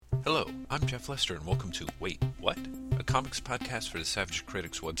Hello, I'm Jeff Lester, and welcome to Wait, What? A comics podcast for the Savage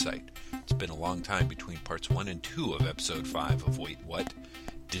Critics website. It's been a long time between parts 1 and 2 of episode 5 of Wait, What?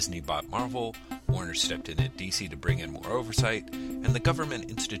 Disney bought Marvel, Warner stepped in at DC to bring in more oversight, and the government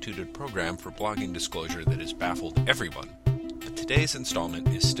instituted a program for blogging disclosure that has baffled everyone. But today's installment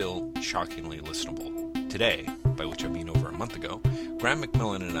is still shockingly listenable. Today, by which I mean over a month ago, Graham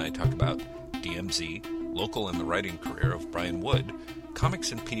McMillan and I talk about DMZ, Local and the Writing Career of Brian Wood,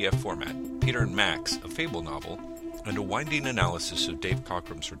 comics in PDF format, Peter and Max, a Fable novel, and a winding analysis of Dave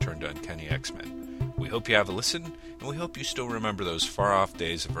Cockrum's return to Uncanny X-Men. We hope you have a listen, and we hope you still remember those far-off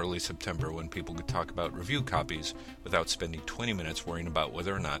days of early September when people could talk about review copies without spending 20 minutes worrying about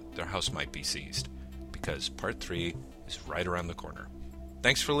whether or not their house might be seized. Because Part 3 is right around the corner.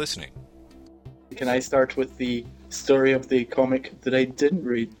 Thanks for listening. Can I start with the story of the comic that I didn't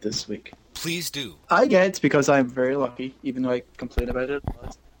read this week? Please do. I get, because I'm very lucky, even though I complain about it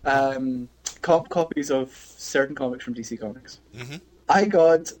a lot, copies of certain comics from DC Comics. Mm-hmm. I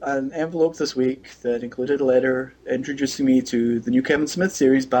got an envelope this week that included a letter introducing me to the new Kevin Smith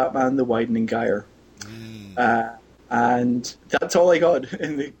series, Batman: The Widening Gyre. And that's all I got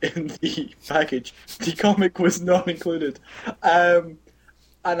in the package. The comic was not included. And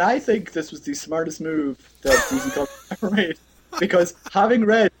I think this was the smartest move that DC Comics ever made. Because having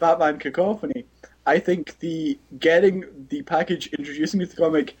read Batman Cacophony, I think getting the package introducing me to the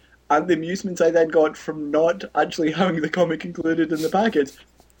comic and the amusement I then got from not actually having the comic included in the package,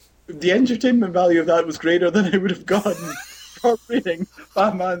 the entertainment value of that was greater than I would have gotten from reading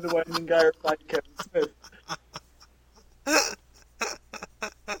Batman: The Widening Gyre by Kevin Smith.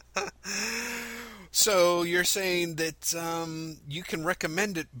 So you're saying that you can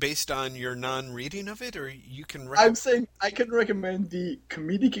recommend it based on your non-reading of it, or you can? I'm saying I can recommend the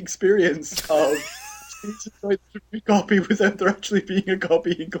comedic experience of seeing a copy without there actually being a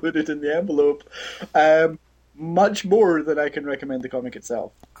copy included in the envelope, much more than I can recommend the comic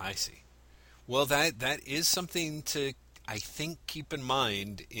itself. I see. Well, that is something to, I think, keep in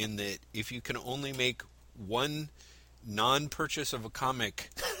mind, in that if you can only make one non-purchase of a comic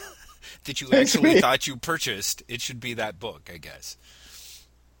that you actually thought you purchased, it should be that book, I guess.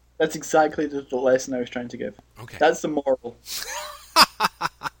 That's exactly the lesson I was trying to give. Okay. That's the moral.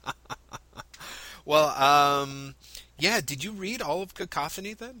 Well, yeah, did you read all of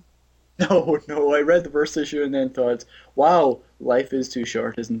Cacophony then? No, I read the first issue and then thought, wow, life is too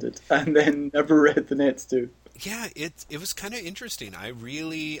short, isn't it? And then never read the next two. Yeah, it was kind of interesting.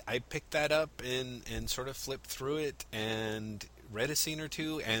 I picked that up and sort of flipped through it and read a scene or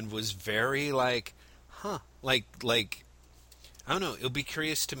two and was very like I don't know. It'll be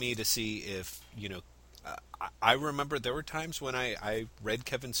curious to me to see if, I remember there were times when I read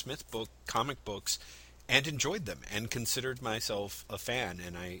Kevin Smith comic books and enjoyed them and considered myself a fan,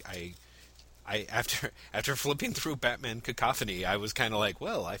 and I after flipping through Batman Cacophony, I was kind of like,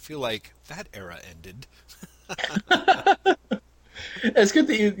 well, I feel like that era ended. It's good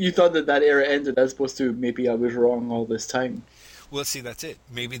that you thought that era ended, as opposed to maybe I was wrong all this time. Well, see, that's it.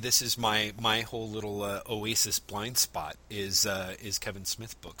 Maybe this is my whole little Oasis blind spot is Kevin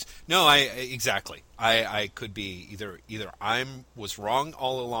Smith books. No, exactly. I could be either I was wrong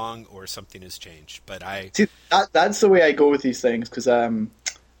all along or something has changed. But see, that's the way I go with these things, because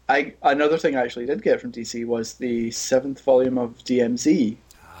another thing I actually did get from DC was the 7th volume of DMZ,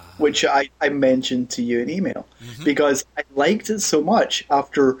 which I mentioned to you in email, because I liked it so much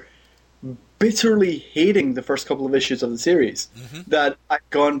after bitterly hating the first couple of issues of the series that I've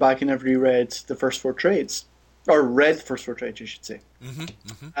gone back and I've reread the first 4 trades, or read the first 4 trades, I should say.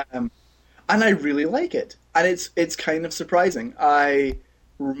 And I really like it, and it's kind of surprising. I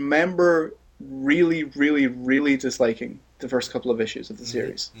remember really, really, really disliking the first couple of issues of the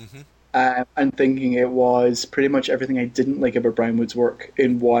series, and thinking it was pretty much everything I didn't like about Brian Wood's work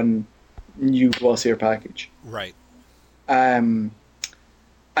in one new glossier package. Right.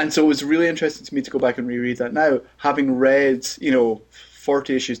 And so it was really interesting to me to go back and reread that now, having read,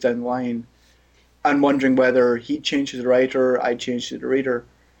 40 issues down the line, and wondering whether he changed as a writer, I changed as a reader,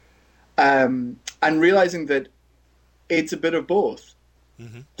 and realizing that it's a bit of both.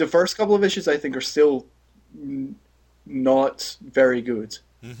 The first couple of issues, I think, are still not very good,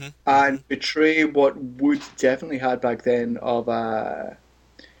 and betray what Wood definitely had back then of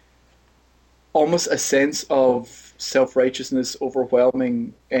almost a sense of self-righteousness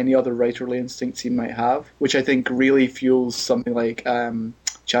overwhelming any other writerly instincts he might have, which I think really fuels something like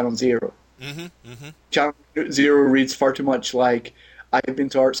Channel Zero. Channel Zero reads far too much like, I've been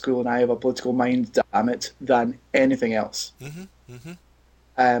to art school and I have a political mind, damn it, than anything else.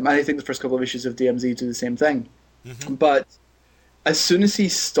 And I think the first couple of issues of DMZ do the same thing. But as soon as he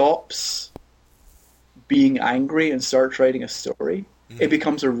stops being angry and starts writing a story, it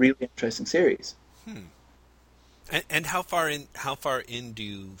becomes a really interesting series. And how far in do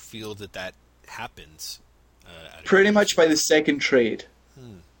you feel that happens? Pretty much by the second trade.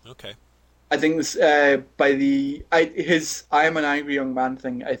 Okay. I think this his "I am an angry young man"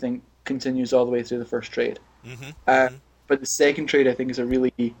 thing, I think, continues all the way through the first trade. But the second trade, I think, is a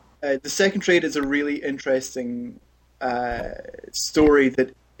really interesting story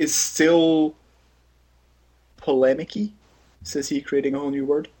that is still polemic-y, says he, creating a whole new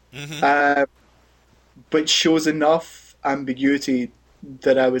word, but shows enough ambiguity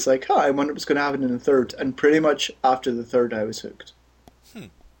that I was like, I wonder what's going to happen in the third. And pretty much after the third, I was hooked.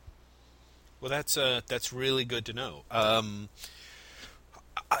 Well, that's really good to know. I'm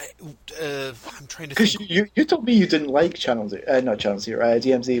trying to think. Because you told me you didn't like Channel Zero, not Channel Zero,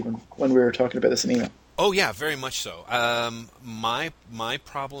 DMZ when we were talking about this in email. Oh yeah, very much so. My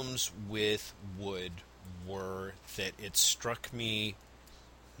problems with Wood were that it struck me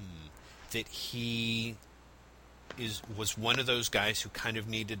that he was one of those guys who kind of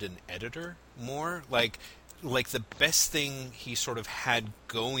needed an editor more. Like the best thing he sort of had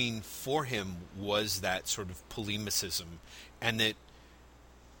going for him was that sort of polemicism, and that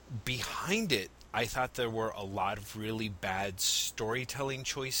behind it, I thought there were a lot of really bad storytelling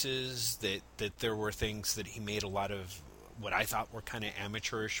choices, that there were things that he made a lot of what I thought were kind of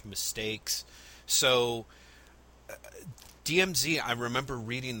amateurish mistakes. So DMZ, I remember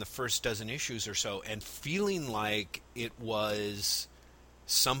reading the first dozen issues or so and feeling like it was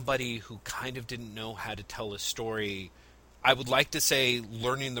somebody who kind of didn't know how to tell a story. I would like to say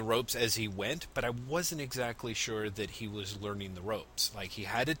learning the ropes as he went, but I wasn't exactly sure that he was learning the ropes. Like, he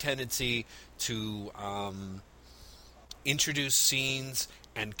had a tendency to introduce scenes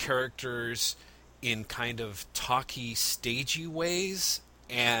and characters in kind of talky, stagey ways,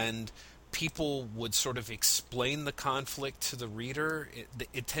 and people would sort of explain the conflict to the reader.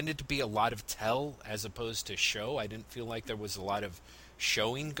 It tended to be a lot of tell as opposed to show. I didn't feel like there was a lot of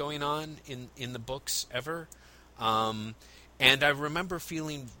showing going on in the books ever. And I remember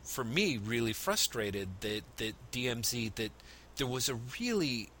feeling, for me, really frustrated that DMZ, that there was a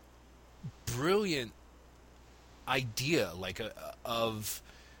really brilliant idea, like of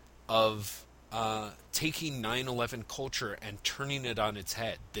taking 9/11 culture and turning it on its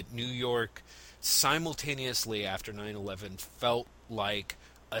head. That New York, simultaneously after 9/11, felt like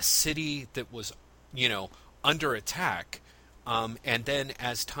a city that was, under attack. And then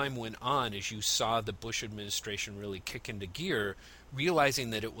as time went on, as you saw the Bush administration really kick into gear, realizing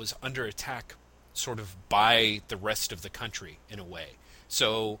that it was under attack sort of by the rest of the country in a way.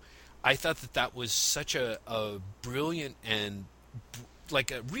 So I thought that was such a brilliant and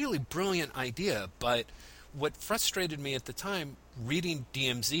like a really brilliant idea. But what frustrated me at the time reading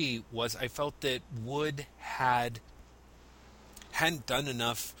DMZ was I felt that Wood hadn't done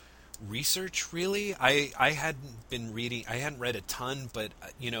enough research, really. I hadn't read a ton, but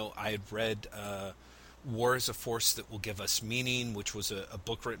I had read War is a Force That Will Give Us Meaning, which was a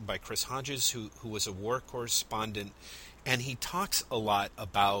book written by Chris Hodges, who was a war correspondent, and he talks a lot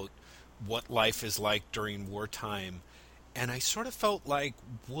about what life is like during wartime. And I sort of felt like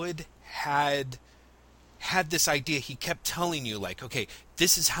Wood had this idea. He kept telling you, like, okay,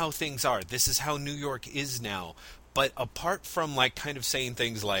 this is how things are, this is how New York is now. But apart from, like, kind of saying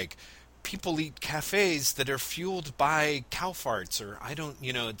things like, people eat cafes that are fueled by cow farts, or I don't,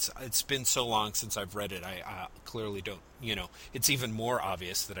 it's been so long since I've read it. I clearly don't, it's even more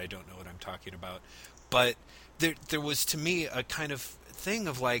obvious that I don't know what I'm talking about. But there was, to me, a kind of thing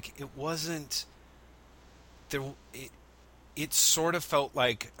of, like, it wasn't, it sort of felt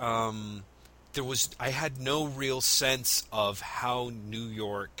like I had no real sense of how New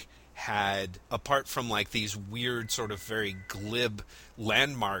York had, apart from like these weird sort of very glib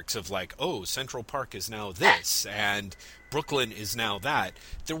landmarks of like, oh, Central Park is now this and Brooklyn is now that,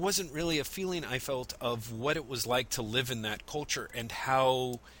 there wasn't really a feeling I felt of what it was like to live in that culture and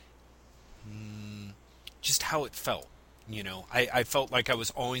how just how it felt. I felt like I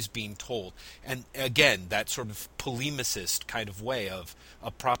was always being told. And again, that sort of polemicist kind of way of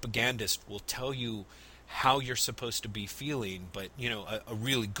a propagandist will tell you how you're supposed to be feeling, but a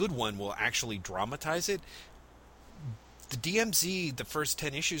really good one will actually dramatize it. The DMZ, the first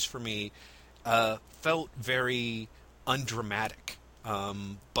 10 issues for me, felt very undramatic,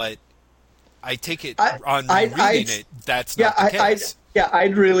 but I take it on reading it, that's not the case.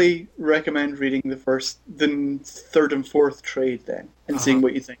 I'd really recommend reading the third and fourth trade then, and seeing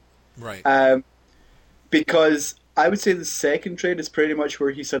what you think. Right. Because I would say the second trade is pretty much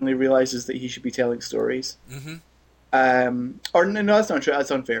where he suddenly realizes that he should be telling stories. Mm-hmm. Or no, that's not true.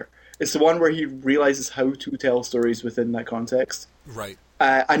 That's unfair. It's the one where he realizes how to tell stories within that context, Right.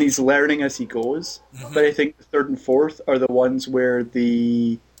 and he's learning as he goes. Mm-hmm. But I think the third and fourth are the ones where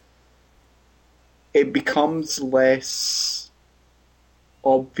it becomes less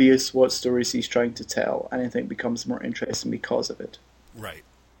obvious what stories he's trying to tell, and I think becomes more interesting because of it. Right.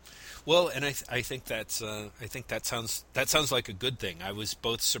 Well, and I think that's I think that sounds like a good thing. I was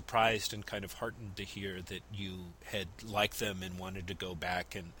both surprised and kind of heartened to hear that you had liked them and wanted to go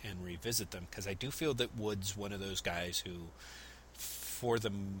back and revisit them, because I do feel that Wood's one of those guys who, for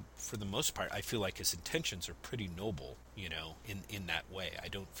the most part, I feel like his intentions are pretty noble. In that way, I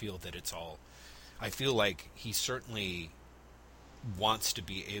don't feel that it's all. I feel like he certainly wants to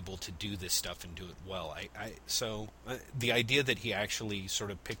be able to do this stuff and do it well. So the idea that he actually sort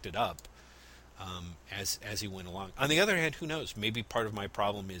of picked it up as he went along. On the other hand, who knows? Maybe part of my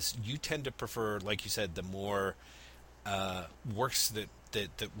problem is you tend to prefer, like you said, the more works that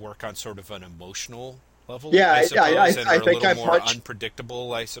work on sort of an emotional level. Yeah, I suppose, and I are a think little I'm more much.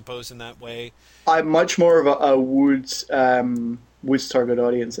 unpredictable, I suppose, in that way. I'm much more of a Wood's target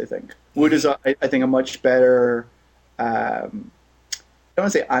audience. I think Wood is, I think, a much better. I don't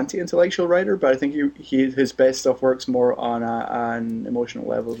want to say anti-intellectual writer, but I think his best stuff works more on an emotional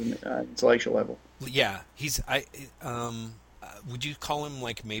level than an intellectual level. Yeah, would you call him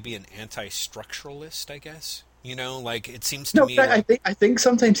like maybe an anti-structuralist? I guess like it seems to No, me. but Like, I think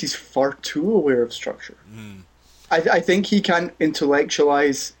sometimes he's far too aware of structure. I think he can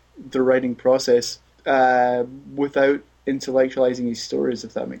intellectualize the writing process without intellectualizing his stories,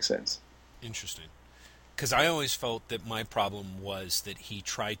 if that makes sense. Interesting. Because I always felt that my problem was that he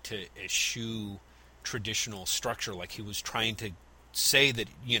tried to eschew traditional structure, like he was trying to say that,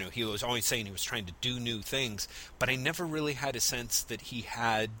 he was always saying he was trying to do new things, but I never really had a sense that he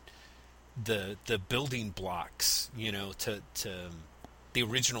had the building blocks, to the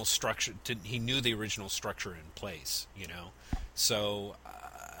original structure. He knew the original structure in place, So,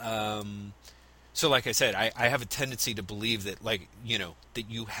 so like I said, I have a tendency to believe that, like,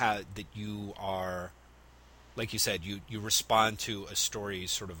 that you are. Like you said, you respond to a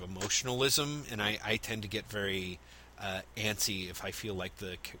story's sort of emotionalism, and I tend to get very antsy if I feel like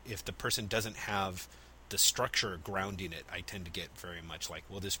if the person doesn't have the structure grounding it. I tend to get very much like,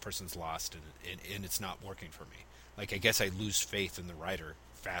 well, this person's lost and it's not working for me. Like, I guess I lose faith in the writer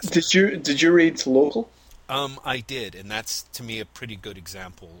faster. Did you read Local? I did, and that's to me a pretty good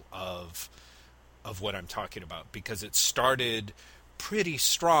example of what I'm talking about, because it started pretty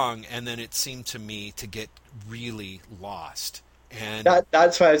strong, and then it seemed to me to get really lost. And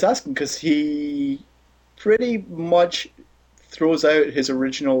That's why I was asking, because he pretty much throws out his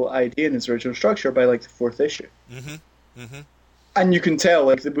original idea and his original structure by like the fourth issue. And you can tell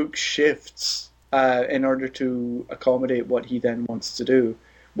like the book shifts in order to accommodate what he then wants to do,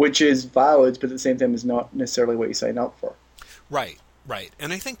 which is valid, but at the same time is not necessarily what you sign up for. Right.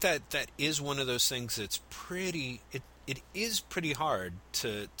 And I think that is one of those things that's pretty. It is pretty hard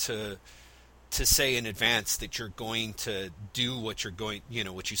to say in advance that you're going to do what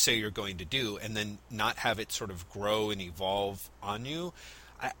what you say you're going to do, and then not have it sort of grow and evolve on you.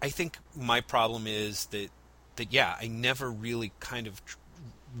 I think my problem is that I never really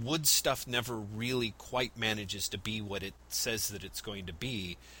Wood stuff never really quite manages to be what it says that it's going to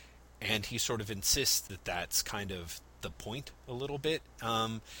be, and he sort of insists that that's kind of the point a little bit,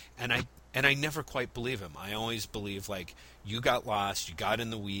 and I never quite believe him. I always believe, like, you got lost, you got in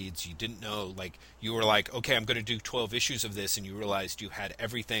the weeds, you didn't know, like, you were like, okay, I'm going to do 12 issues of this, and you realized you had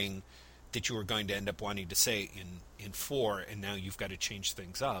everything that you were going to end up wanting to say in 4, and now you've got to change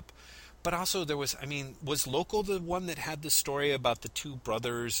things up. But also was Local the one that had the story about the two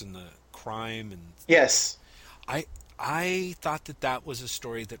brothers and the crime? And Yes. I thought that was a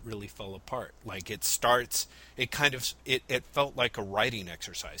story that really fell apart. Like, it felt like a writing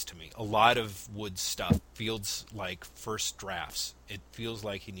exercise to me. A lot of Wood's stuff feels like first drafts. It feels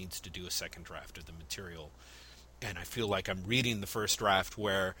like he needs to do a second draft of the material. And I feel like I'm reading the first draft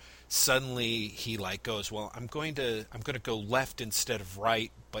where suddenly he like goes, well, I'm going to go left instead of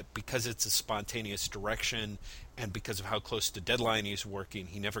right, but because it's a spontaneous direction and because of how close to deadline he's working,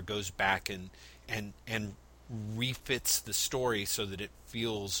 he never goes back and refits the story so that it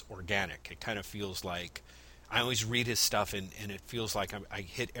feels organic. It kind of feels like I always read his stuff and it feels like I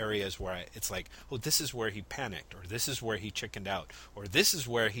hit areas where it's like, oh, this is where he panicked, or this is where he chickened out, or this is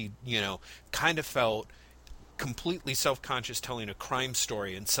where he, kind of felt completely self-conscious telling a crime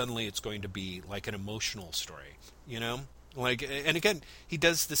story, and suddenly it's going to be like an emotional story, Like, and again, he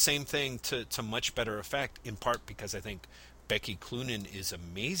does the same thing to much better effect, in part because I think Becky Cloonan is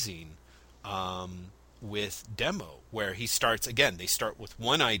amazing with Demo, where they start with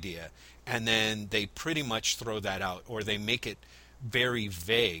one idea, and then they pretty much throw that out, or they make it very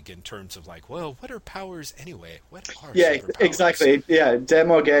vague in terms of like, well, what are powers anyway? What are Yeah, superpowers? exactly. Yeah,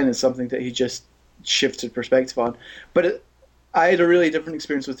 Demo again is something that he just shifted perspective on. But I had a really different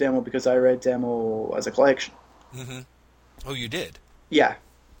experience with Demo because I read Demo as a collection. Mm-hmm. Oh, you did? Yeah,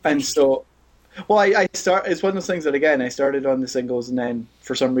 and so, well, I start. It's one of those things that again I started on the singles and then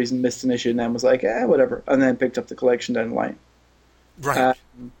for some reason missed an issue and then was like, whatever, and then picked up the collection down the line. Right.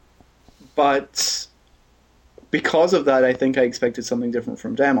 But because of that, I think I expected something different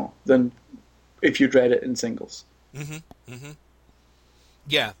from Demo than if you'd read it in singles. Mm-hmm. Mm-hmm.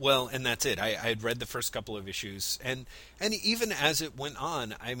 Yeah, well, and that's it. I had read the first couple of issues, and even as it went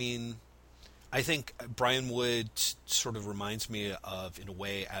on, I mean, I think Brian Wood sort of reminds me of, in a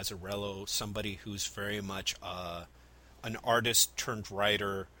way, Azzarello, somebody who's very much an artist turned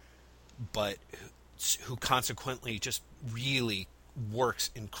writer, but who consequently just really works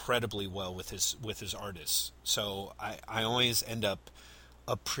incredibly well with his artists. So I always end up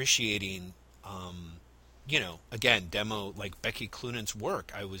appreciating, again, Demo, like Becky Cloonan's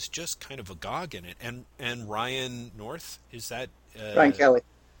work. I was just kind of agog in it, and Ryan North, is that Ryan Kelly?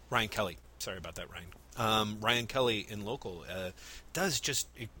 Ryan Kelly. Sorry about that, Ryan. Ryan Kelly in Local does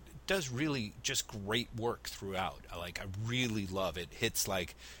really just great work throughout. I really love it. Hits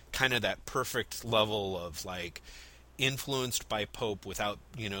like kind of that perfect level of like influenced by Pope without,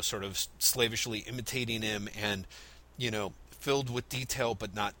 sort of slavishly imitating him, and, filled with detail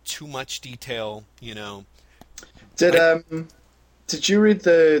but not too much detail, Did you read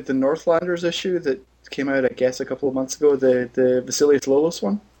the Northlanders issue that came out, I guess, a couple of months ago, the Vasilius Lolos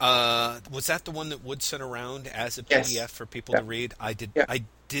one? Was that the one that Wood sent around as a Yes. PDF for people to read? I did. Yeah.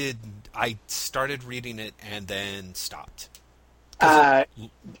 I started reading it and then stopped.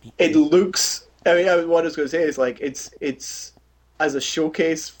 It looks. I mean, what I was going to say is like it's as a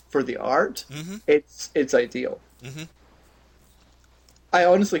showcase for the art. Mm-hmm. It's ideal. Mm-hmm. I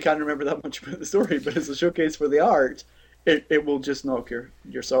honestly can't remember that much about the story, but as a showcase for the art, it will just knock your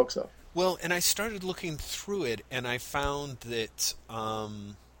socks off. Well, and I started looking through it, and I found that,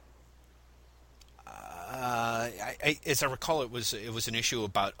 as I recall, it was an issue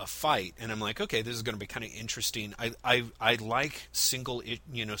about a fight, and I'm like, okay, this is going to be kind of interesting. I like single,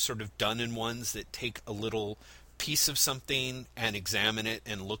 sort of done in ones that take a little piece of something and examine it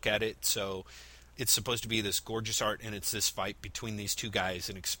and look at it. So it's supposed to be this gorgeous art, and it's this fight between these two guys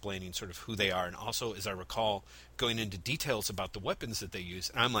and explaining sort of who they are, and also, as I recall, going into details about the weapons that they use.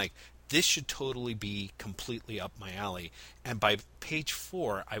 And I'm like, this should totally be completely up my alley. And by page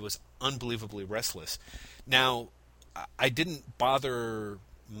 4, I was unbelievably restless. Now, I didn't bother.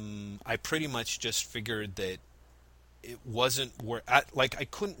 I pretty much just figured that it wasn't I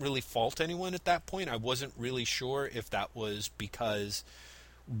couldn't really fault anyone at that point. I wasn't really sure if that was because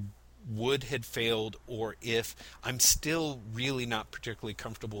Wood had failed, or if I'm still really not particularly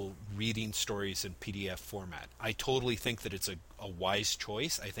comfortable reading stories in PDF format. I totally think that it's a wise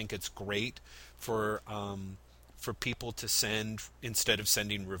choice. I think it's great for people to send, instead of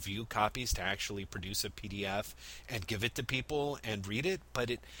sending review copies, to actually produce a PDF and give it to people and read it. But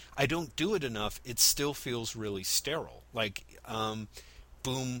I don't do it enough. It still feels really sterile. Like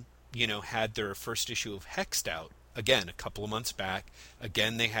Boom, had their first issue of Hexed out. Again, a couple of months back.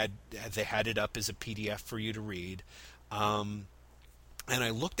 Again, they had it up as a PDF for you to read, and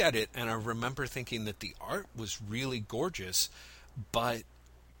I looked at it and I remember thinking that the art was really gorgeous, but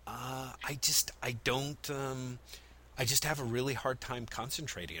I just have a really hard time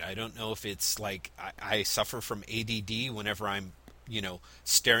concentrating. I don't know if it's like I suffer from ADD whenever I'm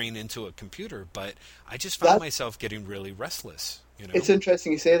staring into a computer, but I just found myself getting really restless. It's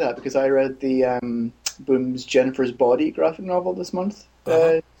interesting you say that because I read the Boom's Jennifer's Body graphic novel this month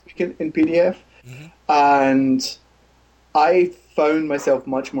in PDF, mm-hmm. and I found myself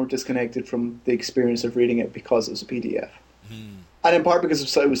much more disconnected from the experience of reading it because it was a PDF. Mm. And in part because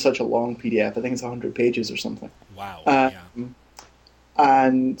it was such a long PDF. I think it's 100 pages or something. Wow. Yeah.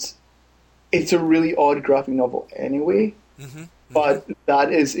 And it's a really odd graphic novel anyway, mm-hmm. but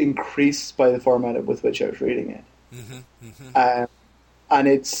that is increased by the format with which I was reading it. Mm-hmm. Mm-hmm. And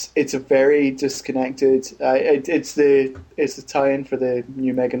it's a very disconnected. It's the tie-in for the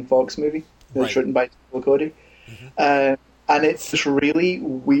new Megan Fox movie that's written by Will Cody, mm-hmm. And it's this really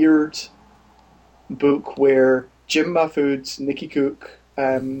weird book where Jim Mahfood, Nikki Cook,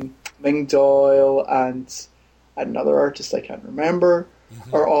 Ming Doyle, and another artist I can't remember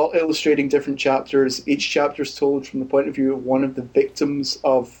mm-hmm. are all illustrating different chapters. Each chapter is told from the point of view of one of the victims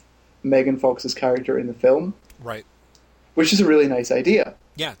of Megan Fox's character in the film. Right. Which is a really nice idea.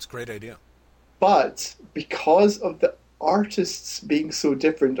 Yeah, it's a great idea. But because of the artists being so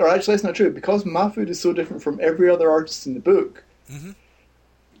different, or actually that's not true, because Mahfoud is so different from every other artist in the book, Mm-hmm.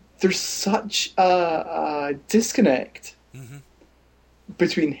 there's such a disconnect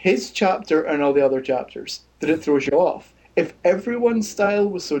between his chapter and all the other chapters that it throws you off. If everyone's style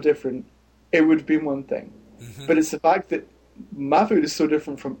was so different, it would have been one thing. But it's the fact that Mahfoud is so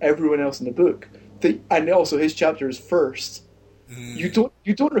different from everyone else in the book, that, and also his chapter is first. You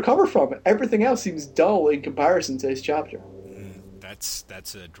don't recover from it. Everything else seems dull in comparison to his chapter.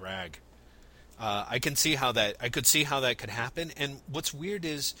 That's a drag. I could see how that could happen. And what's weird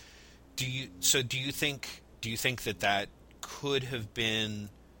is, do you think that could have been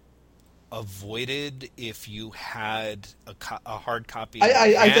avoided if you had a hard copy in your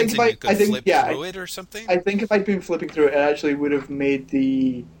hands and you could flip through it or something? I think if I'd been flipping through it, it actually would have made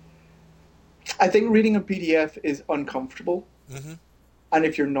the... I think reading a PDF is uncomfortable. And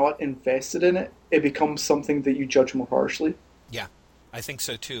if you're not invested in it, it becomes something that you judge more harshly. Yeah, I think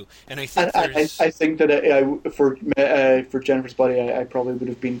so too. And I think I think that for Jennifer's Body, I probably would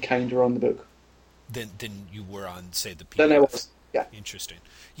have been kinder on the book than you were on, say, the PDF. Than I was. Yeah. Interesting.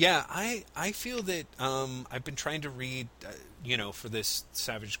 Yeah, I feel that I've been trying to read, for this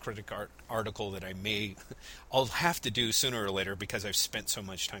Savage Critic article that I'll have to do sooner or later because I've spent so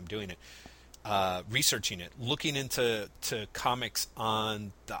much time doing it. Researching it, looking into comics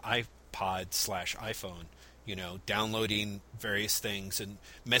on the iPod/iPhone, downloading various things and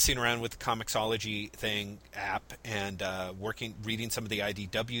messing around with the Comixology app and reading some of the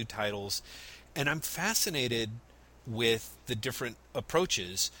IDW titles, and I'm fascinated with the different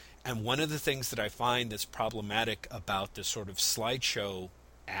approaches. And one of the things that I find that's problematic about the sort of slideshow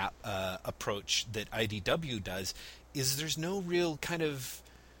app approach that IDW does is there's no real kind of...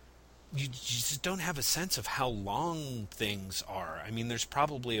 You just don't have a sense of how long things are. I mean, there's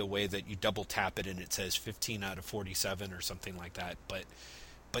probably a way that you double tap it and it says 15 out of 47 or something like that. But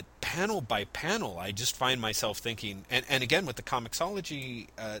panel by panel, I just find myself thinking, and again, with the Comixology,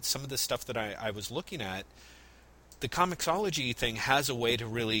 some of the stuff that I was looking at, the Comixology thing has a way to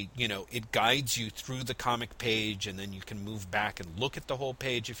really, it guides you through the comic page and then you can move back and look at the whole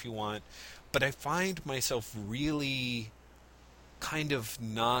page if you want. But I find myself really... kind of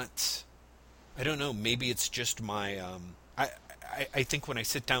not, I don't know, maybe it's just my, I think when I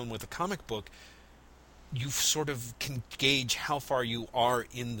sit down with a comic book, you sort of can gauge how far you are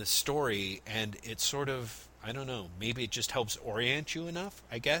in the story, and it's sort of, I don't know, maybe it just helps orient you enough,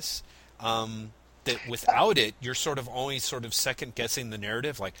 I guess, that without it, you're sort of always sort of second-guessing the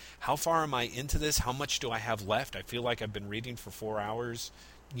narrative, like, how far am I into this? How much do I have left? I feel like I've been reading for 4 hours.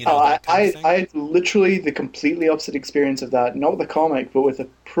 I had literally the completely opposite experience of that, not with the comic, but with a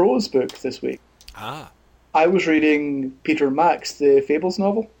prose book this week. I was reading Peter Max, the Fables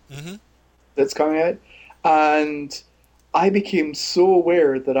novel that's coming out, and I became so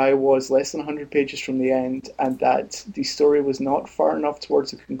aware that I was less than 100 pages from the end and that the story was not far enough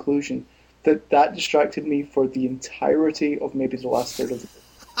towards a conclusion that distracted me for the entirety of maybe the last third of the book.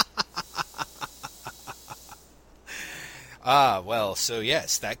 Well, so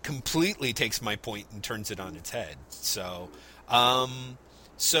yes, that completely takes my point and turns it on its head. So,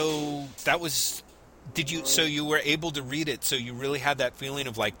 so that was, so you were able to read it, so you really had that feeling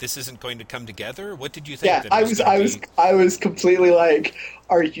of like, this isn't going to come together? What did you think? Yeah, I was completely like,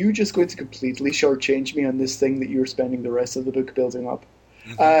 are you just going to completely shortchange me on this thing that you're spending the rest of the book building up?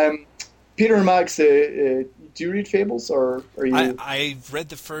 Peter and Max, do you read Fables, or are you... I've read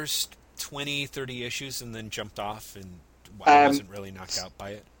the first 20, 30 issues and then jumped off, and I wasn't really knocked out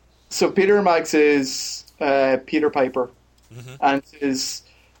by it. So Peter and Max is Peter Piper, and his,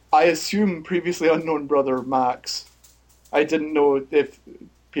 I assume, previously unknown brother Max. I didn't know if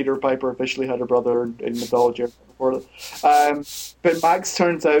Peter Piper officially had a brother in mythology before that. But Max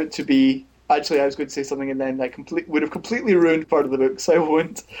turns out to be... Actually, I was going to say something and then that would have completely ruined part of the book, so I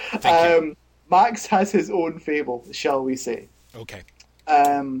won't. Max has his own fable, shall we say. Okay.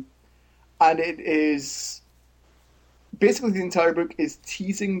 And it is... Basically, the entire book is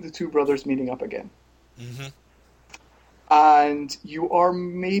teasing the two brothers meeting up again. And you are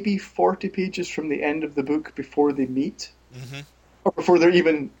maybe 40 pages from the end of the book before they meet. Or before they're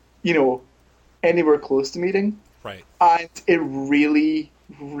even, anywhere close to meeting. Right. And it really,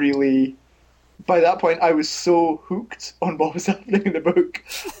 really... By that point, I was so hooked on what was happening in the book.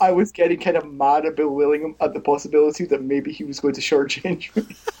 I was getting kind of mad at Bill Willingham at the possibility that maybe he was going to shortchange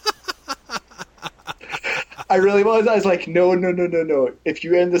me. I really was. I was like, no. If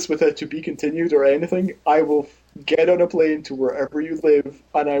you end this with a to be continued or anything, I will get on a plane to wherever you live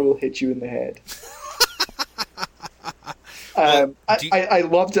and I will hit you in the head. Well, I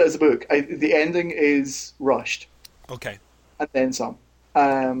loved it as a book. The ending is rushed, okay. and then some,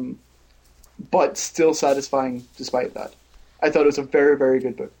 but still satisfying despite that. I thought it was a very, very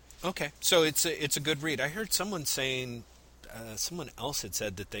good book. Okay, so it's a good read. I heard someone saying, someone else had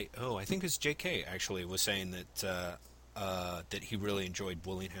said that I think it was J.K. actually was saying that he really enjoyed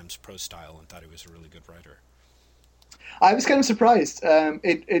Willingham's prose style and thought he was a really good writer. I was kind of surprised.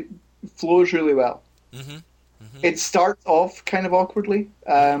 It flows really well. Mm-hmm. Mm-hmm. It starts off kind of awkwardly,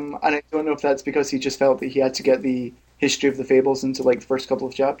 and I don't know if that's because he just felt that he had to get the history of the fables into like the first couple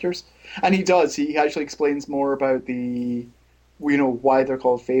of chapters, and he does. He actually explains more about why they're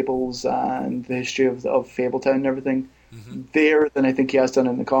called fables and the history of Fabletown and everything there than I think he has done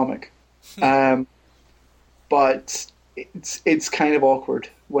in the comic. But it's kind of awkward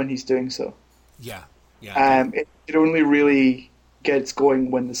when he's doing so. Yeah, yeah. It only really gets going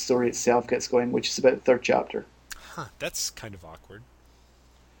when the story itself gets going, which is about the third chapter. Huh, that's kind of awkward.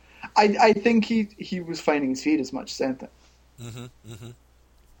 I think he was finding his feet as much as anything. Mm-hmm. Mm-hmm.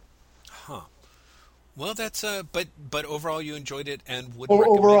 Huh. Well, that's but overall you enjoyed it and would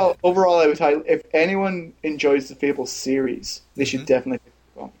recommend it. Overall, I would highly, if anyone enjoys the Fable series, they should definitely pick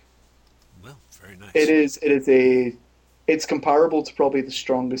the comic. Well, very nice. It's comparable to probably the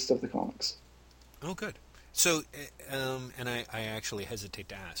strongest of the comics. Oh, good. So, and I actually hesitate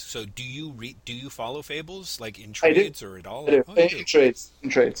to ask. So, do you follow Fables like in trades or at all? I do. Oh, In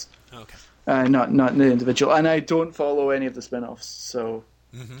trades. Okay. Not in the individual, and I don't follow any of the spin-offs. So,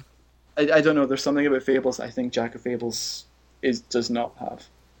 I don't know. There's something about Fables I think Jack of Fables does not have.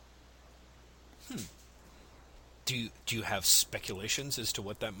 Do you have speculations as to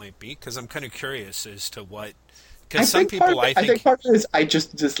what that might be? Because I'm kind of curious as to what. Because some people, I think part of it is I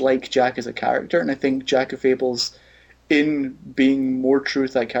just dislike Jack as a character, and I think Jack of Fables, in being more true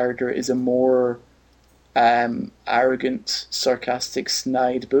to that character, is a more arrogant, sarcastic,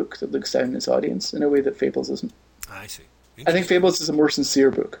 snide book that looks down on its audience in a way that Fables isn't. I see. I think Fables is a more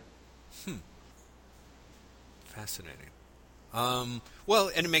sincere book. Fascinating.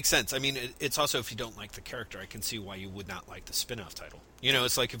 Well, and it makes sense. I mean, it's also, if you don't like the character, I can see why you would not like the spin-off title. You know,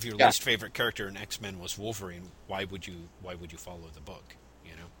 it's like if your least favorite character in X-Men was Wolverine, why would you follow the book,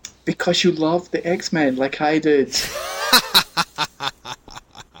 you know? Because you love the X-Men like I did.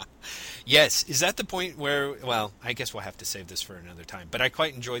 Yes. Is that the point where, well, I guess we'll have to save this for another time, but I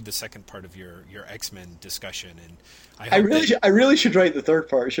quite enjoyed the second part of your X-Men discussion, and I really should write the third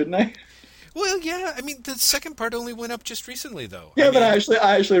part, shouldn't I? Well, yeah. I mean, the second part only went up just recently, though. Yeah, but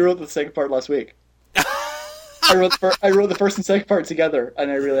I actually wrote the second part last week. I wrote the first and second part together,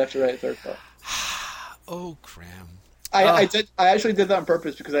 and I really have to write a third part. Oh, Graham. I actually did that on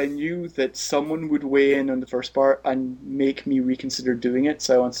purpose because I knew that someone would weigh in on the first part and make me reconsider doing it,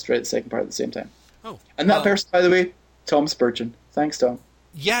 so I wanted to write the second part at the same time. Oh. And that person, by the way, Tom Spurgeon. Thanks, Tom.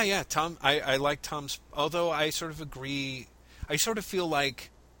 Yeah, Tom. I like Tom's, although I sort of agree. I sort of feel like,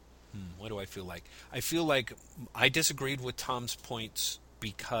 what do I feel like? I feel like I disagreed with Tom's points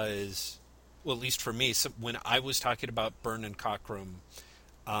because, well, at least for me, when I was talking about Byrne and Cockrum,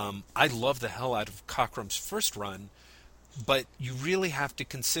 I love the hell out of Cockrum's first run, but you really have to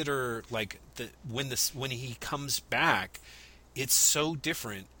consider like when he comes back, it's so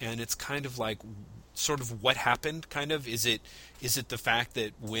different, and it's kind of like sort of what happened. Kind of is it the fact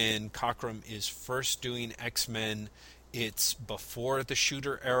that when Cockrum is first doing X-Men, it's before the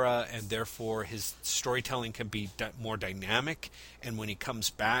Shooter era, and therefore his storytelling can be more dynamic, and when he comes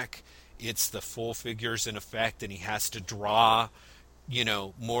back, it's the full figures in effect, and he has to draw, you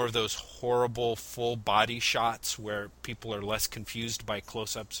know, more of those horrible full body shots where people are less confused by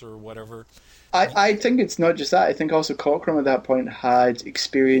close-ups or whatever. I think it's not just that. I think also Cockrum at that point had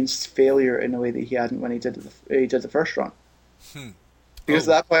experienced failure in a way that he hadn't when he did the first run. Because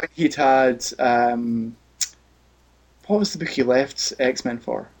at that point he'd had what was the book he left X-Men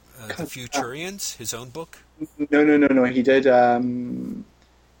for? The Futurians, his own book? No. He did.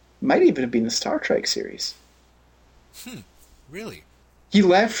 Might even have been the Star Trek series. Really? He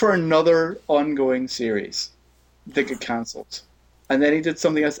left for another ongoing series that got cancelled. And then he did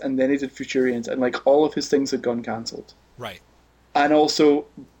something else, and then he did Futurians, and like all of his things had gone cancelled. Right. And also,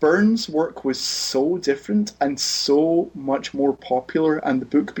 Byrne's work was so different and so much more popular, and the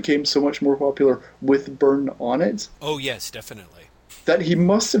book became so much more popular with Byrne on it. Oh, yes, definitely. That he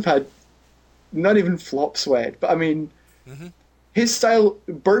must have had not even flop sweat, but I mean, his style,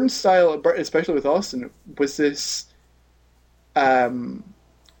 Byrne's style, especially with Austin, was this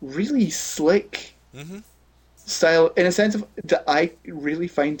really slick style, in a sense of that I really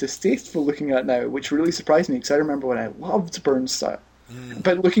find distasteful looking at now, which really surprised me because I remember when I loved Byrne's style.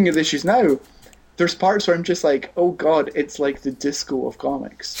 But looking at the issues now, there's parts where I'm just like, oh god, it's like the disco of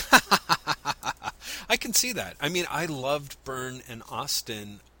comics. I can see that. I mean, I loved Byrne and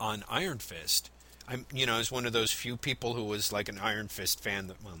Austin on Iron Fist. I was one of those few people who was like an Iron Fist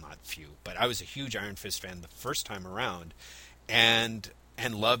fan. Well, not few, but I was a huge Iron Fist fan the first time around, and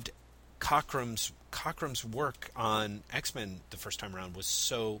loved Cockrum's work on X-Men the first time around was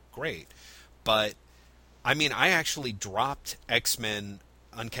so great. But I mean, I actually dropped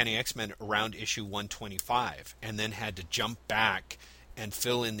Uncanny X-Men around issue 125, and then had to jump back and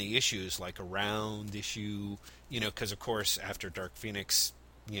fill in the issues like around issue, because of course after Dark Phoenix,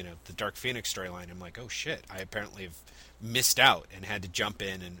 the Dark Phoenix storyline, I'm like, oh shit, I apparently have missed out and had to jump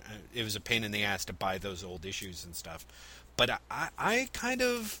in, and it was a pain in the ass to buy those old issues and stuff. But I kind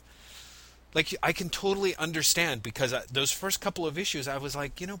of, like, I can totally understand, because those first couple of issues I was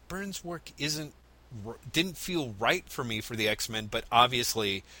like, Byrne's work didn't feel right for me for the X-Men, but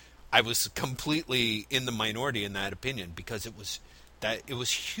obviously I was completely in the minority in that opinion, because it was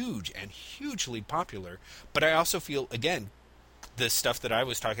huge and hugely popular. But I also feel, again, the stuff that I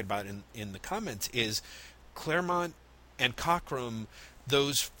was talking about in the comments is Claremont and Cockrum,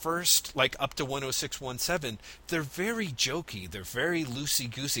 those first, like, up to 10617, they're very jokey, they're very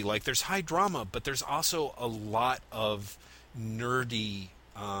loosey-goosey. Like, there's high drama, but there's also a lot of nerdy,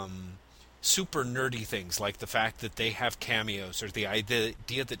 super nerdy things, like the fact that they have cameos, or the idea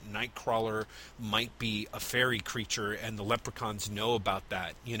that Nightcrawler might be a fairy creature and the Leprechauns know about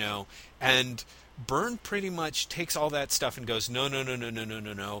that, and Byrne pretty much takes all that stuff and goes, no,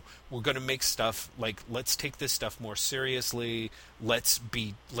 we're going to make stuff, like, let's take this stuff more seriously, let's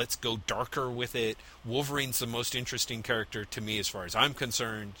go darker with it. Wolverine's the most interesting character to me as far as I'm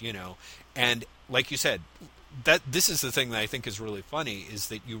concerned, and like you said, that this is the thing that I think is really funny, is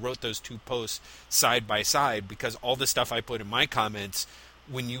that you wrote those two posts side by side, because all the stuff I put in my comments,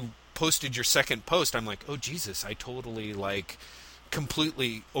 when you posted your second post, I'm like, oh Jesus, I totally, like,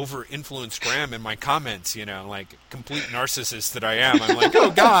 completely over-influenced Graham in my comments, like, complete narcissist that I am. I'm like,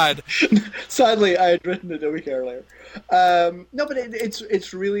 oh God. Sadly, I had written it a week earlier. No, but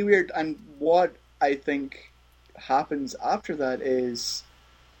it's really weird, and what I think happens after that is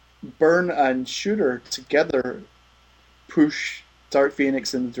Byrne and Shooter together push Dark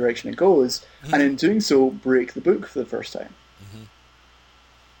Phoenix in the direction it goes, and in doing so, break the book for the first time.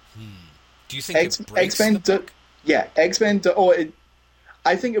 Do you think it breaks the book? Yeah, X-Men...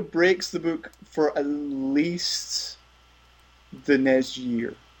 I think it breaks the book for at least the next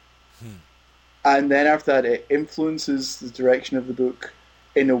year. And then after that, it influences the direction of the book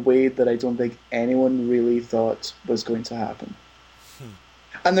in a way that I don't think anyone really thought was going to happen.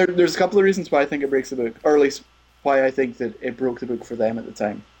 And there's a couple of reasons why I think it breaks the book, or at least why I think that it broke the book for them at the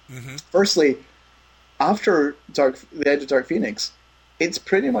time. Firstly, after the end of Dark Phoenix, it's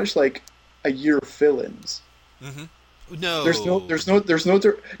pretty much like a year of fill-ins. No.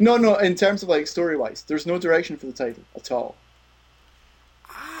 No, in terms of, like, story-wise, there's no direction for the title at all.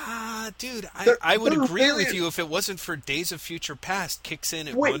 Dude, I would agree with you if it wasn't for Days of Future Past kicks in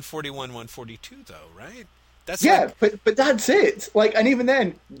at 141, 142, though, right? That's but that's it. Like, and even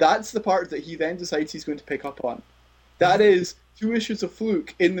then, that's the part that he then decides he's going to pick up on. That is 2 issues of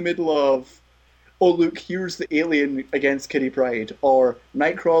Fluke in the middle of, oh look, here's the alien against Kitty Pryde, or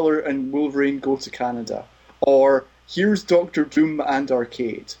Nightcrawler and Wolverine go to Canada, or here's Doctor Doom and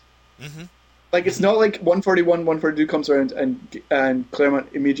Arcade. Like, it's not like 141, 142 comes around and Claremont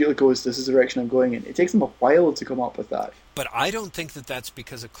immediately goes, this is the direction I'm going in. It takes him a while to come up with that. But I don't think that that's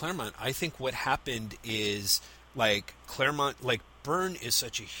because of Claremont. I think what happened is, like, Claremont, like, Byrne is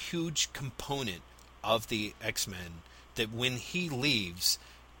such a huge component of the X-Men that when he leaves,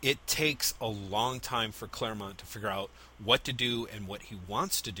 it takes a long time for Claremont to figure out what to do and what he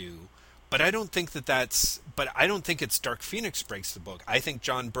wants to do. But I don't think I don't think it's Dark Phoenix breaks the book. I think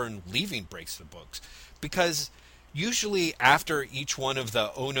John Byrne leaving breaks the books, because usually after each one of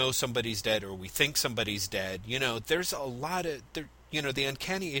the, oh no, somebody's dead, or we think somebody's dead, there's a lot of, the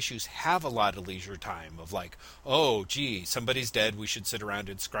Uncanny issues have a lot of leisure time of, like, oh gee, somebody's dead, we should sit around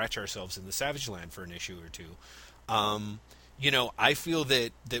and scratch ourselves in the Savage Land for an issue or two. I feel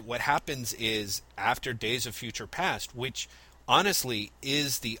that what happens is after Days of Future Past, which honestly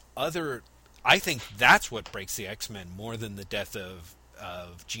is the other, I think that's what breaks the X-Men more than the death of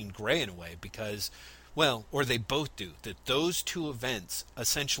Jean Grey in a way, because, well, or they both do, that those two events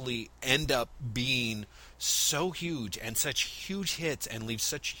essentially end up being so huge and such huge hits and leave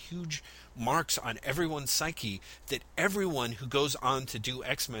such huge marks on everyone's psyche that everyone who goes on to do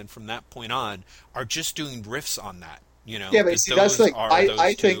X-Men from that point on are just doing riffs on that. Yeah, but see, that's like,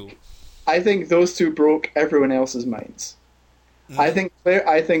 I think those two broke everyone else's minds. I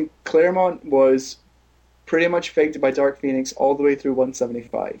think Claremont was pretty much affected by Dark Phoenix all the way through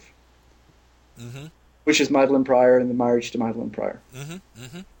 175, Mm-hmm. which is Madeline Pryor and the marriage to Madeline Pryor. Mm-hmm.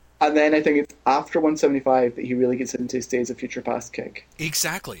 Mm-hmm. And then I think it's after 175 that he really gets into his Days of Future Past kick.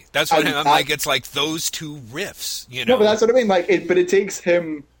 Exactly. That's what I'm like. It's like those two riffs, you know. No, but that's what I mean. But it takes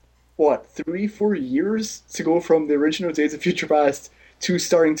him what 3-4 years to go from the original Days of Future Past to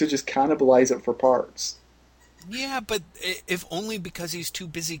starting to just cannibalize it for parts. Yeah, but if only because he's too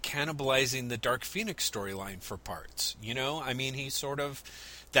busy cannibalizing the Dark Phoenix storyline for parts. You know, I mean, he's sort of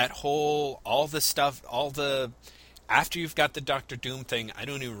that whole all the stuff, all the. After you've got the Doctor Doom thing, I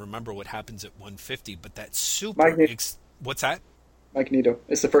don't even remember what happens at 150, but that super... what's that? Magneto.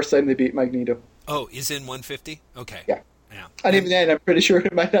 It's the first time they beat Magneto. Oh, is in 150? Okay. Yeah. And even then, I'm pretty sure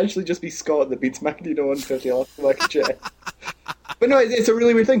it might actually just be Scott that beats Magneto 150. I'll have to like check. But no, it's a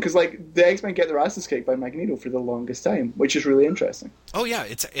really weird thing, because like, the X-Men get their asses kicked by Magneto for the longest time, which is really interesting. Oh yeah,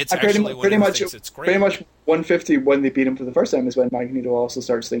 it's actually one of the things that's great. Pretty much 150, when they beat him for the first time, is when Magneto also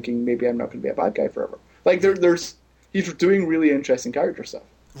starts thinking, maybe I'm not going to be a bad guy forever. Like, he's doing really interesting character stuff.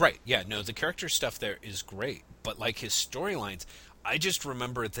 Right, yeah, no, the character stuff there is great, but like his storylines, I just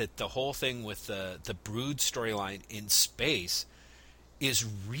remember that the whole thing with the Brood storyline in space is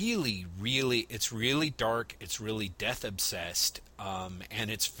really, really, it's really dark, it's really death-obsessed,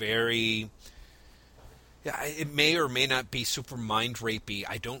 and it's very... Yeah, it may or may not be super mind-rapey.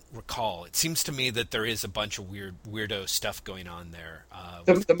 I don't recall. It seems to me that there is a bunch of weirdo stuff going on there.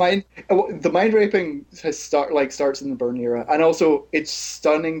 The mind raping starts in the Byrne era, and also it's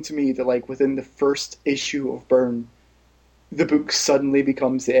stunning to me that like within the first issue of Byrne, the book suddenly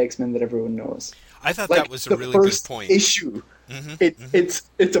becomes the X-Men that everyone knows. I thought like, that was a really good point. Issue, mm-hmm.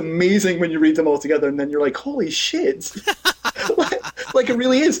 It's amazing when you read them all together, and then you're like, holy shit! like it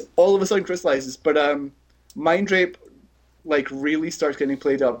really is. All of a sudden crystallizes, but Mind Rape like really starts getting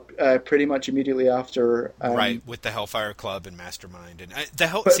played up pretty much immediately after right, with the Hellfire Club and Mastermind and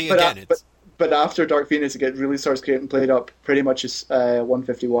but after Dark Phoenix it really starts getting played up pretty much as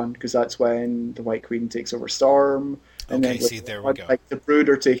 151, because that's when the White Queen takes over Storm, and okay, then there we go. Like the Brood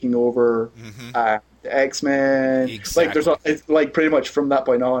are taking over the X-Men. Exactly. Like it's like pretty much from that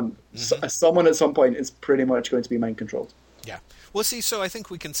point on, someone at some point is pretty much going to be mind controlled. Yeah. Well, see, so I think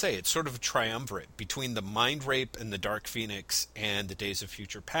we can say it's sort of a triumvirate between the Mind Rape and the Dark Phoenix and the Days of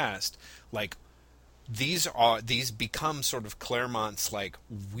Future Past. Like, these become sort of Claremont's like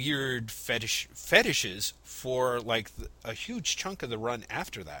weird fetishes for like a huge chunk of the run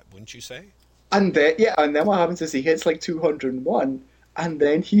after that, wouldn't you say? And then what happens is he hits like 201, and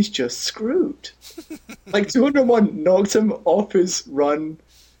then he's just screwed. Like 201 knocked him off his run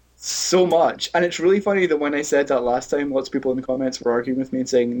so much. And it's really funny that when I said that last time, lots of people in the comments were arguing with me and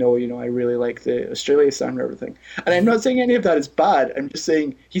saying, no, I really like the Australia sound and everything. And I'm not saying any of that is bad. I'm just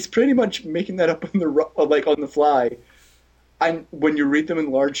saying he's pretty much making that up on the fly. And when you read them in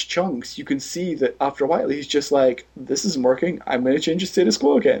large chunks, you can see that after a while he's just like, this isn't working. I'm going to change the status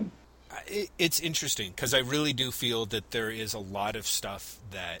quo again. It's interesting because I really do feel that there is a lot of stuff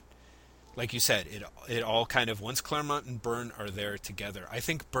that, like you said, it all kind of, once Claremont and Byrne are there together, I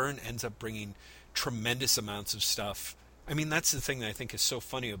think Byrne ends up bringing tremendous amounts of stuff. I mean, that's the thing that I think is so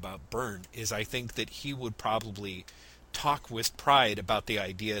funny about Byrne, is I think that he would probably talk with pride about the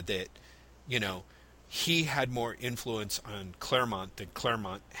idea that, he had more influence on Claremont than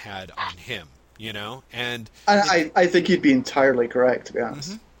Claremont had on him, And I think he'd be entirely correct, to be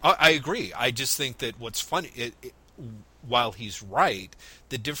honest. Mm-hmm. I agree. I just think that what's funny, while he's right,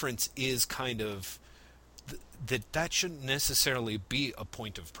 the difference is kind of that shouldn't necessarily be a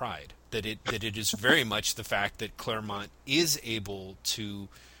point of pride. That it is very much the fact that Claremont is able to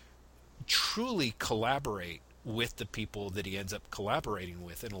truly collaborate with the people that he ends up collaborating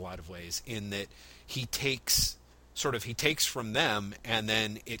with in a lot of ways, in that he takes from them, and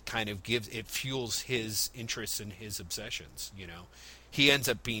then it kind of fuels his interests and his obsessions, He ends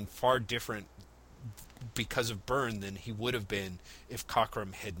up being far different because of Byrne than he would have been if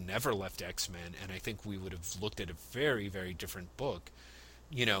Cockrum had never left X-Men, and I think we would have looked at a very, very different book.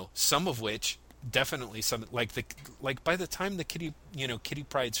 Some of which definitely like by the time the Kitty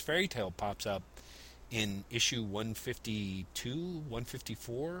Pryde's fairy tale pops up in issue 152,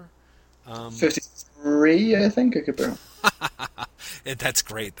 154, 53, I think I could be wrong. That's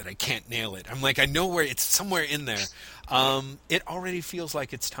great that I can't nail it. I'm like, I know where it's somewhere in there. It already feels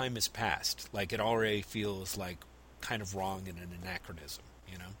like its time has passed. Like it already feels like kind of wrong and an anachronism,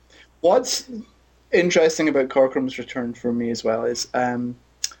 What's interesting about Cockrum's return for me as well is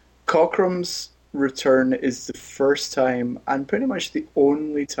Cockrum's return is the first time and pretty much the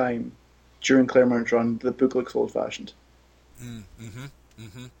only time during Claremont's run the book looks old-fashioned.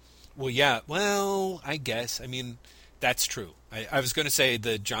 Well, yeah. Well, I guess. I mean, that's true. I was going to say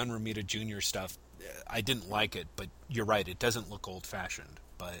the John Romita Jr. stuff. I didn't like it, but you're right. It doesn't look old-fashioned.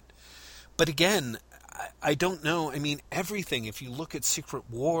 But again, I don't know. I mean, everything. If you look at Secret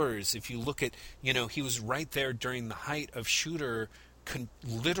Wars, if you look at, he was right there during the height of Shooter,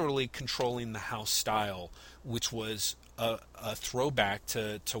 literally controlling the house style, which was a throwback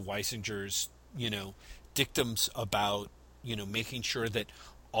to Weisinger's, dictums about, making sure that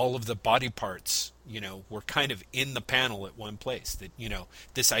all of the body parts, were kind of in the panel at one place. That,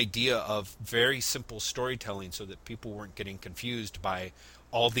 this idea of very simple storytelling so that people weren't getting confused by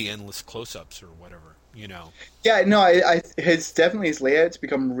all the endless close-ups or whatever, Yeah, no, his layout's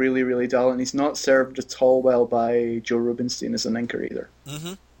become really, really dull, and he's not served at all well by Joe Rubinstein as an inker either.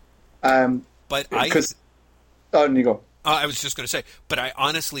 But you go. I was just going to say, but I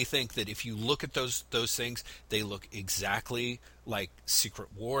honestly think that if you look at those things, they look exactly like Secret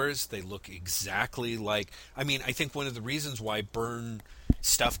Wars. They look exactly like... I mean, I think one of the reasons why Byrne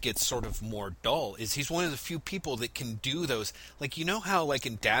stuff gets sort of more dull is he's one of the few people that can do those... Like, how, like,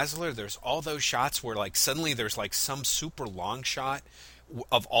 in Dazzler, there's all those shots where, like, suddenly there's, like, some super long shot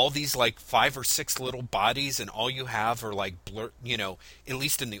of all these, like, 5 or 6 little bodies, and all you have are, like, blur, at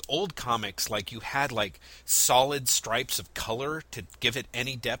least in the old comics, like, you had, like, solid stripes of color to give it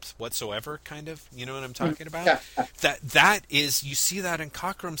any depth whatsoever, kind of. You know what I'm talking about? Yeah. That is, you see that in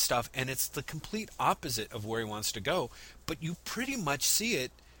Cockrum stuff, and it's the complete opposite of where he wants to go, but you pretty much see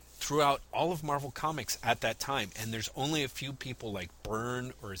it throughout all of Marvel Comics at that time, and there's only a few people like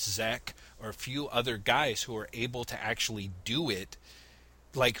Byrne or Zek or a few other guys who are able to actually do it,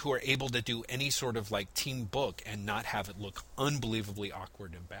 like, who are able to do any sort of, like, team book and not have it look unbelievably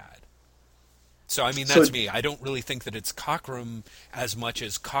awkward and bad. So, I mean, that's me. I don't really think that it's Cockrum as much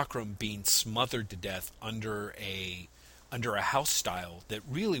as Cockrum being smothered to death under a house style that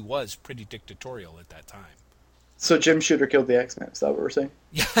really was pretty dictatorial at that time. So Jim Shooter killed the X-Men, is that what we're saying?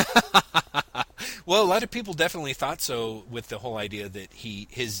 Yeah. Well, a lot of people definitely thought so, with the whole idea that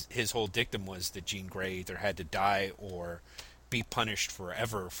his whole dictum was that Jean Grey either had to die or be punished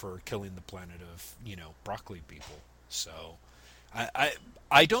forever for killing the planet of, broccoli people. So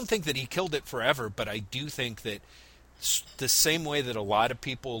I don't think that he killed it forever, but I do think that the same way that a lot of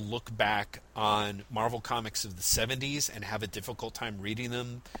people look back on Marvel Comics of the 70s and have a difficult time reading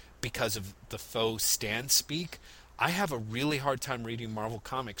them because of the faux Stan speak, I have a really hard time reading Marvel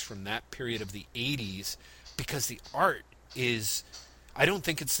Comics from that period of the 80s because the art is... I don't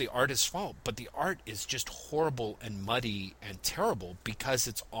think it's the artist's fault, but the art is just horrible and muddy and terrible because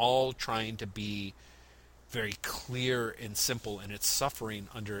it's all trying to be very clear and simple, and it's suffering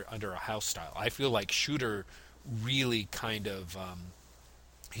under a house style. I feel like Shooter really kind of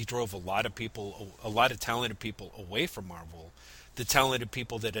he drove a lot of talented people away from Marvel. The talented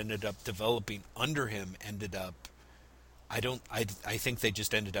people that ended up developing under him ended up... I think they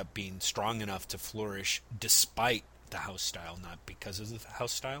just ended up being strong enough to flourish despite the house style, not because of the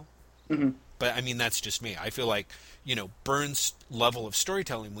house style. Mm-hmm. But I mean, that's just me. I feel like, Byrne's level of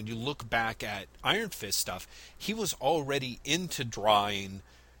storytelling, when you look back at Iron Fist stuff, he was already into drawing,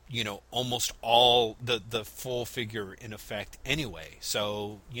 almost all the full figure in effect anyway.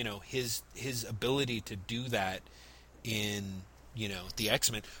 So, his ability to do that in, the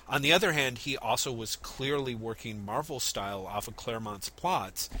X-Men. On the other hand, he also was clearly working Marvel style off of Claremont's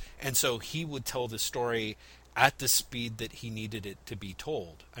plots, and so he would tell the story at the speed that he needed it to be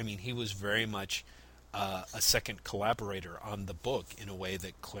told. I mean, he was very much a second collaborator on the book in a way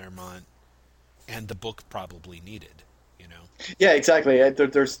that Claremont and the book probably needed, Yeah, exactly.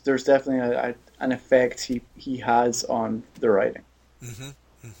 There's definitely an effect he has on the writing. Mm-hmm.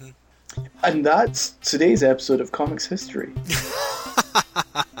 Mm-hmm. And that's today's episode of Comics History.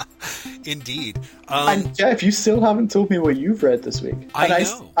 Indeed. And Jeff, you still haven't told me what you've read this week. I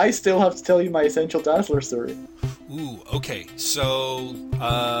know. I still have to tell you my Essential Dazzler story. Ooh, okay. So...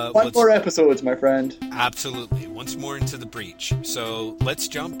 One more episodes, my friend. Absolutely. Once more into the breach. So let's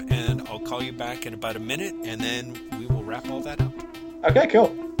jump, and I'll call you back in about a minute, and then we will wrap all that up. Okay,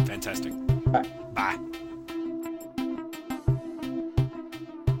 cool. Fantastic. Bye. Bye.